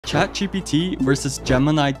ChatGPT versus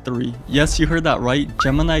Gemini 3. Yes, you heard that right.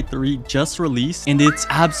 Gemini 3 just released and it's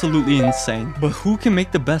absolutely insane. But who can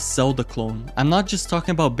make the best Zelda clone? I'm not just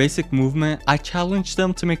talking about basic movement. I challenged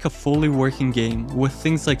them to make a fully working game with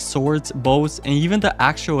things like swords, bows, and even the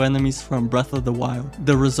actual enemies from Breath of the Wild.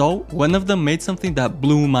 The result? One of them made something that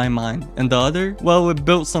blew my mind, and the other, well, it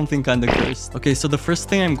built something kind of cursed. Okay, so the first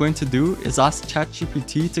thing I'm going to do is ask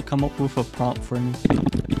ChatGPT to come up with a prompt for me.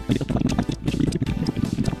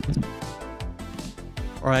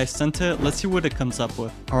 Alright, I sent it. Let's see what it comes up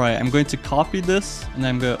with. Alright, I'm going to copy this and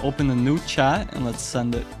I'm going to open a new chat and let's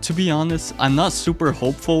send it. To be honest, I'm not super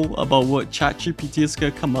hopeful about what ChatGPT is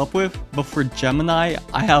going to come up with, but for Gemini,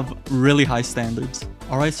 I have really high standards.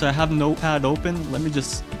 Alright, so I have Notepad open. Let me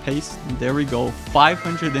just paste. There we go.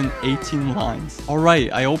 518 lines.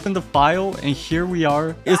 Alright, I opened the file and here we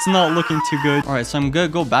are. It's not looking too good. Alright, so I'm gonna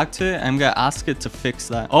go back to it. I'm gonna ask it to fix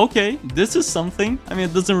that. Okay, this is something. I mean,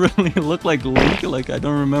 it doesn't really look like Link. Like, I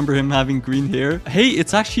don't remember him having green hair. Hey,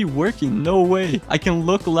 it's actually working. No way. I can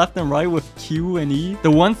look left and right with Q and E.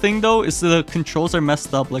 The one thing though is the controls are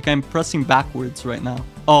messed up. Like, I'm pressing backwards right now.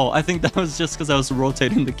 Oh, I think that was just because I was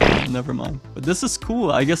rotating the camera. Never mind. But this is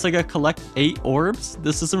cool. I guess I gotta collect 8 orbs.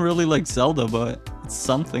 This isn't really like Zelda, but it's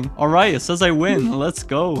something. Alright, it says I win. Let's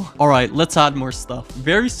go. Alright, let's add more stuff.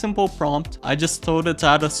 Very simple prompt. I just told it to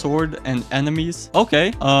add a sword and enemies.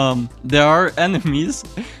 Okay, there are enemies.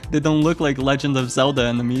 They don't look like Legend of Zelda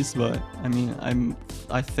enemies, but I mean,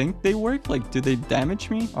 I think they work. Like, do they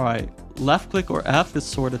damage me? Alright, left click or F is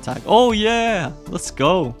sword attack. Oh yeah, let's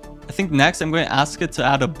go. I think next I'm going to ask it to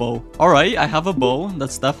add a bow. Alright, I have a bow.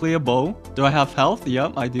 That's definitely a bow. Do I have health?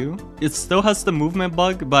 Yep, I do. It still has the movement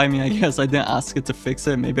bug, but I mean, I guess I didn't ask it to fix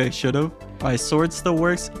it. Maybe I should have. Alright, sword still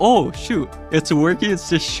works. Oh, shoot. It's working. It's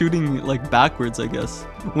just shooting like backwards, I guess.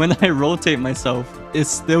 When I rotate myself, it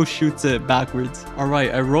still shoots it backwards.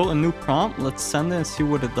 Alright, I wrote a new prompt. Let's send it and see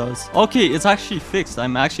what it does. Okay, it's actually fixed.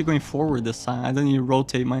 I'm actually going forward this time. I don't need to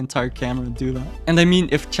rotate my entire camera to do that. And I mean,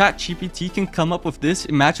 if ChatGPT can come up with this,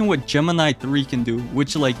 imagine what Gemini 3 can do,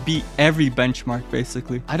 which like beat every benchmark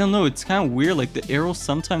basically. I don't know, it's kind of weird. Like, the arrows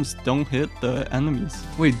sometimes don't hit the enemies.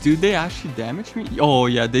 Wait, do they actually damage me? Oh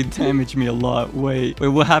yeah, they damage me a lot. Wait,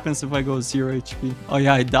 what happens if I go 0 HP? Oh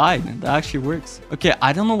yeah, I died. That actually works. Okay,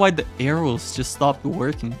 I don't know why the arrows just stopped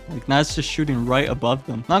working. Like, now it's just shooting right above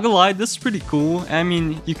them. Not gonna lie, this is pretty cool. I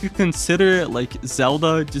mean, you could consider it like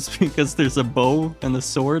Zelda just because there's a bow and a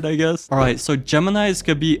sword, I guess. Alright, so Gemini is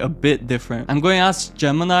gonna be a bit different. I'm going to ask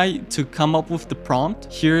Gemini to come up with the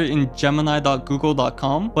prompt here in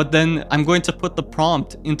gemini.google.com, but then I'm going to put the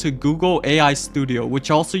prompt into Google AI Studio,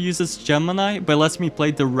 which also uses Gemini but lets me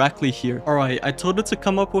play directly here. Alright, I told it to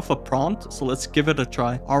come up with a prompt, so let's give it a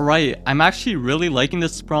try. Alright, I'm actually really liking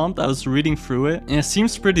this prompt. I was reading through it and it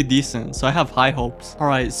seems pretty decent, so I have high hopes.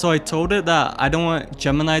 Alright, so I told it that I don't want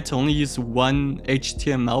Gemini to only use one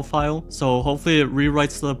HTML file, so hopefully it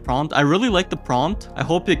rewrites the prompt. I really like the prompt. I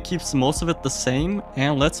hope it keeps most of it the same,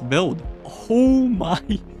 and let's build. Oh my...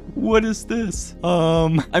 What is this?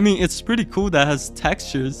 I mean, it's pretty cool that it has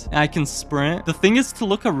textures and I can sprint. The thing is, to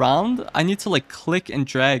look around, I need to like click and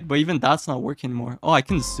drag, but even that's not working anymore. Oh, I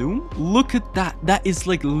can zoom? Look at that. That is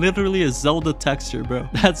like literally a Zelda texture, bro.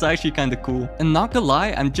 That's actually kind of cool. And not gonna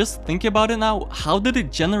lie, I'm just thinking about it now. How did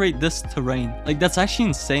it generate this terrain? Like, that's actually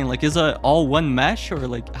insane. Like, is it all one mesh or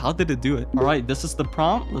like, how did it do it? All right, this is the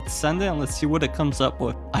prompt. Let's send it and let's see what it comes up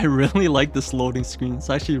with. I really like this loading screen. It's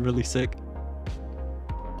actually really sick.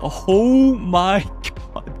 Oh my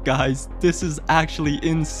god, guys, this is actually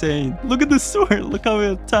insane. Look at the sword. Look how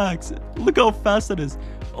it attacks. Look how fast it is.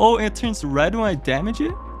 Oh, it turns red when I damage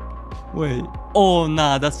it? Wait. Oh,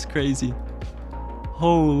 nah, that's crazy.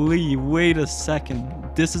 Holy, wait a second.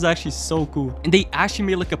 This is actually so cool. And they actually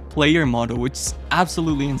made like a player model, which is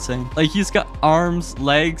absolutely insane. Like, he's got arms,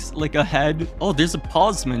 legs, like a head. Oh, there's a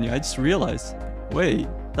pause menu. I just realized. Wait,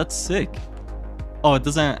 that's sick. Oh, it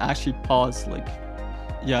doesn't actually pause. Like,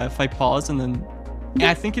 yeah, if I pause and then...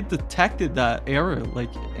 Yeah, I think it detected that error,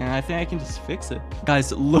 like, and I think I can just fix it.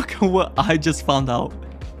 Guys, look at what I just found out.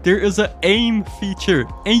 There is an aim feature,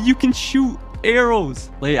 and you can shoot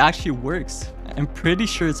arrows. Like, it actually works. I'm pretty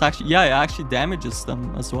sure it's actually... Yeah, it actually damages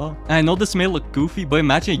them as well. And I know this may look goofy, but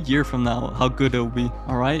imagine a year from now how good it'll be.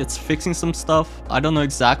 Alright, it's fixing some stuff. I don't know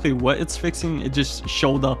exactly what it's fixing. It just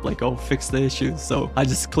showed up like, oh, fix the issues. So I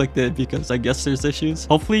just clicked it because I guess there's issues.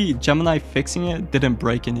 Hopefully Gemini fixing it didn't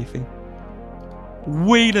break anything.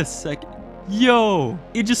 Wait a second. Yo,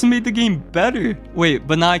 it just made the game better. Wait,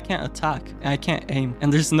 but now I can't attack and I can't aim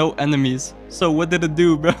and there's no enemies. So what did it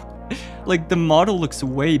do, bro? Like, the model looks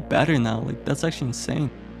way better now. Like, that's actually insane.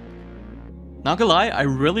 Not gonna lie, I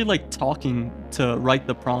really like talking to write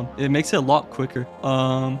the prompt. It makes it a lot quicker.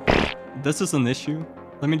 This is an issue.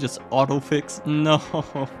 Let me just auto fix. No.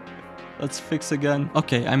 Let's fix again.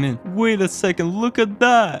 Okay, I'm in. Wait a second. Look at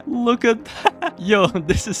that. Look at that. Yo,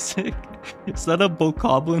 this is sick. Is that a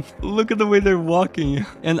bokoblin? Look at the way they're walking.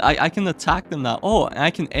 And I can attack them now. Oh, and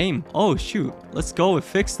I can aim. Oh, shoot. Let's go. It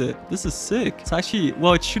fixed it. This is sick. It's actually,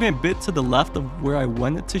 well, it's shooting a bit to the left of where I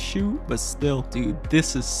wanted to shoot, but still, dude,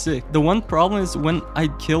 this is sick. The one problem is when I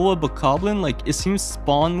kill a bokoblin, like, it seems to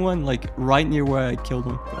spawn one, like, right near where I killed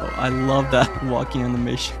one. Bro, I love that walking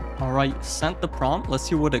animation. All right, sent the prompt. Let's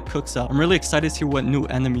see what it cooks up. I'm really excited to see what new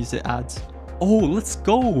enemies it adds. Oh, let's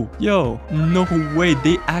go. Yo, no way.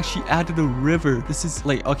 They actually added a river. This is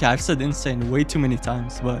like, okay, I've said insane way too many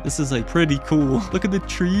times, but this is like pretty cool. Look at the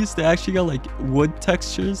trees. They actually got like wood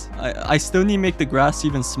textures. I still need to make the grass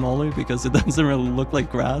even smaller because it doesn't really look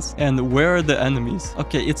like grass. And where are the enemies?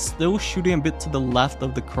 Okay, it's still shooting a bit to the left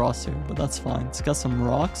of the crosshair, but that's fine. It's got some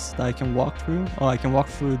rocks that I can walk through. Oh, I can walk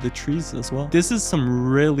through the trees as well. This is some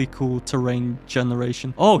really cool terrain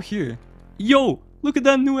generation. Oh, here. Yo. Look at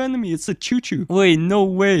that new enemy. It's a choo-choo. Wait, no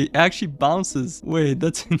way. It actually bounces. Wait,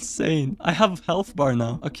 that's insane. I have health bar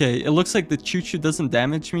now. Okay, it looks like the choo-choo doesn't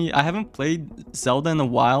damage me. I haven't played Zelda in a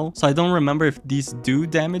while, so I don't remember if these do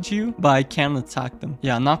damage you, but I can attack them.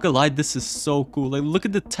 Yeah, not gonna lie, this is so cool. Like, look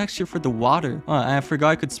at the texture for the water. Oh, I forgot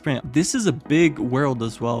I could sprint. This is a big world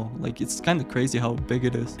as well. Like, it's kind of crazy how big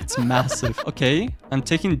it is. It's massive. Okay, I'm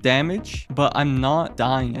taking damage, but I'm not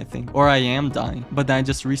dying, I think. Or I am dying, but then I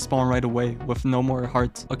just respawn right away with no more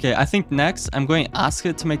hearts. Okay, I think next I'm going to ask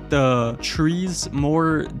it to make the trees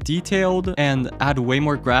more detailed and add way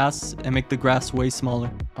more grass and make the grass way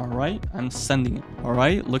smaller. All right, I'm sending it. All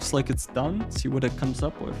right, looks like it's done. Let's see what it comes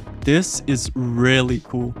up with. This is really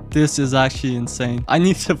cool. This is actually insane. I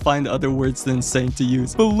need to find other words than insane to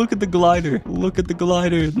use. But look at the glider. Look at the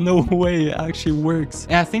glider. No way it actually works.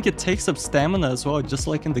 And I think it takes up stamina as well, just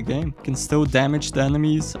like in the game. Can still damage the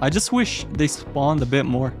enemies. I just wish they spawned a bit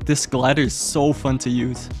more. This glider is so fun to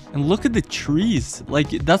use. And look at the trees. Like,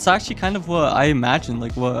 that's actually kind of what I imagined,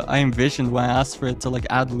 like what I envisioned when I asked for it to like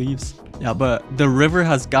add leaves. Yeah, but the river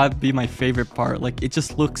has got to be my favorite part. Like, it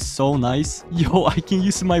just looks so nice. Yo, I can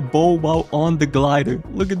use my bow while on the glider.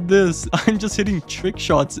 Look at this. I'm just hitting trick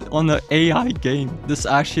shots on the AI game. This is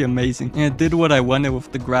actually amazing. And it did what I wanted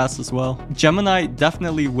with the grass as well. Gemini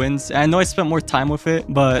definitely wins. And I know I spent more time with it,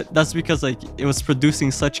 but that's because like it was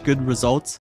producing such good results.